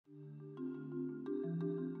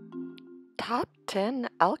Top 10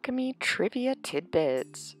 Alchemy Trivia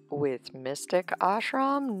Tidbits with Mystic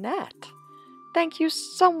Ashram Net. Thank you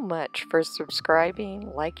so much for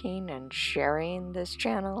subscribing, liking, and sharing this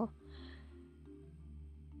channel.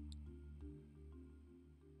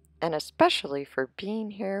 And especially for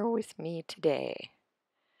being here with me today.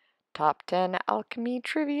 Top 10 Alchemy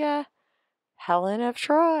Trivia, Helen of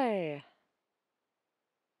Troy.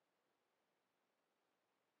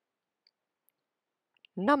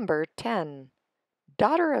 Number 10.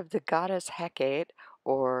 Daughter of the goddess Hecate,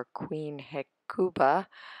 or Queen Hecuba,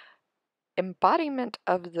 embodiment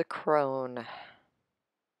of the crone.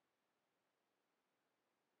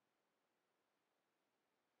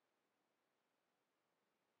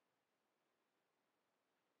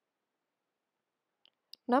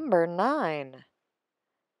 Number 9.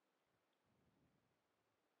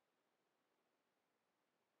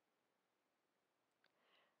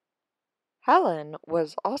 Helen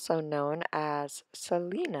was also known as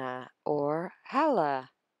Selena or Hala.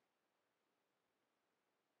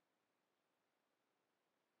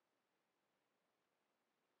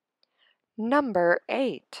 Number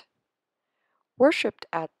 8. Worshipped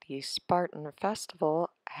at the Spartan festival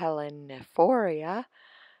Helleniphoria,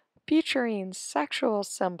 featuring sexual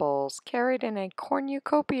symbols carried in a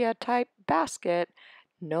cornucopia-type basket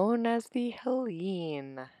known as the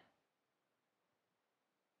Hellene.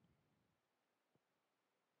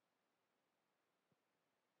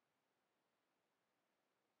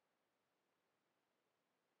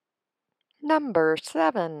 Number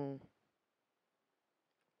 7.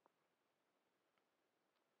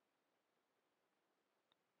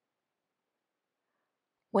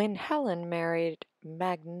 When Helen married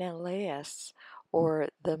Menelaus, or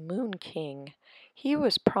the Moon King, he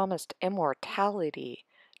was promised immortality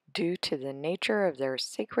due to the nature of their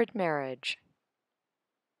sacred marriage.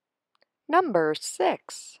 Number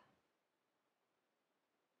 6.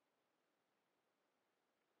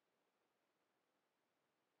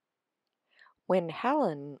 When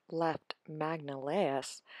Helen left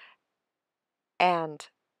Menelaus and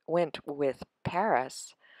went with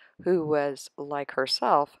Paris, who was, like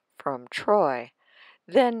herself, from Troy,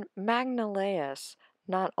 then Menelaus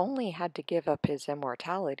not only had to give up his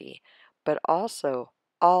immortality, but also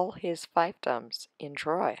all his fiefdoms in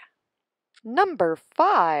Troy. Number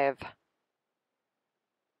 5.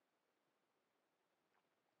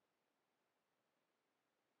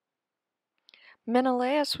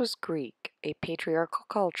 Menelaus was Greek, a patriarchal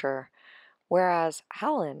culture, whereas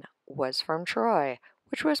Helen was from Troy,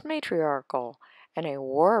 which was matriarchal, and a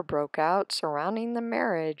war broke out surrounding the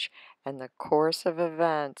marriage and the course of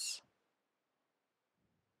events.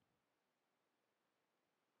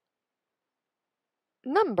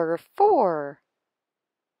 Number 4.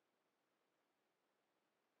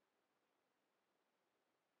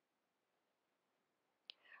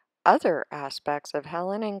 Other aspects of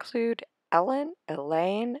Helen include Ellen,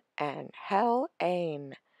 Elaine, and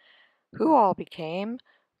Hel-Ain, who all became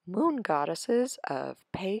moon goddesses of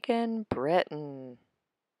pagan Britain.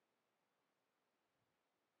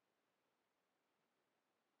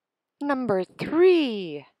 Number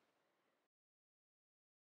 3.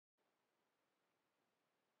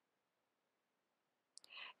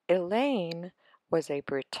 Elaine was a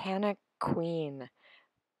Britannic queen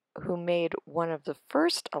who made one of the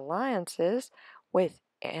first alliances with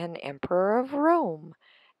an emperor of Rome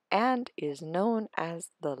and is known as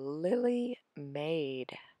the Lily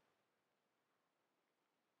Maid.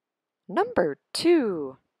 Number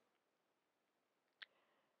 2.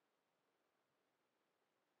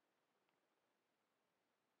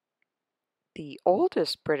 The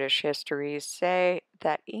oldest British histories say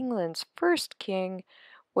that England's first king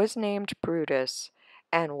was named Brutus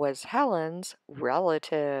and was Helen's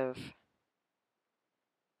relative.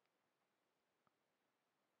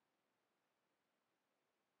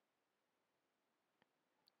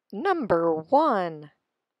 Number 1.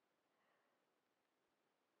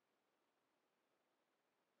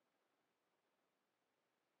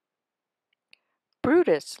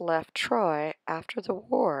 Brutus left Troy after the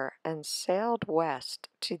war and sailed west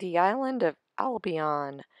to the island of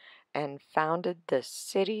Albion and founded the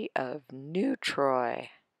city of New Troy.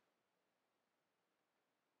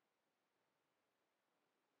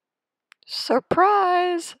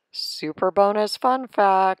 Surprise! Super bonus fun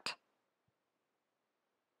fact!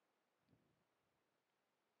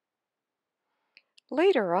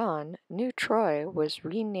 Later on, New Troy was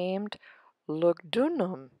renamed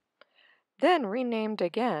Lugdunum, then renamed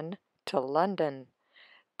again to London.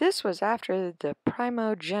 This was after the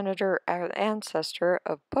primogenitor ancestor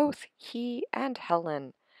of both he and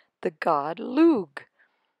Helen, the god Lugh,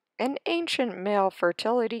 an ancient male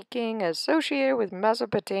fertility king associated with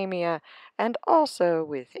Mesopotamia and also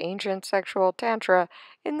with ancient sexual tantra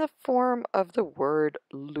in the form of the word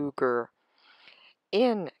luger.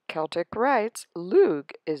 In Celtic rites,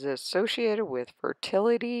 Lug is associated with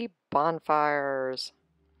fertility bonfires.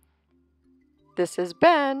 This has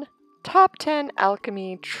been Top 10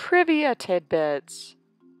 Alchemy Trivia Tidbits.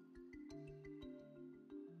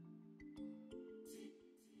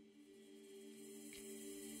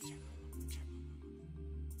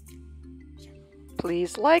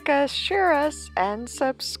 Please like us, share us, and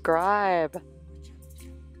subscribe.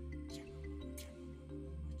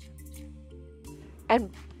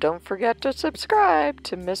 And don't forget to subscribe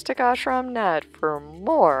to Mystic Ashram Net for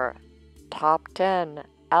more Top 10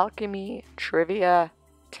 Alchemy Trivia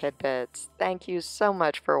Tidbits. Thank you so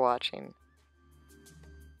much for watching.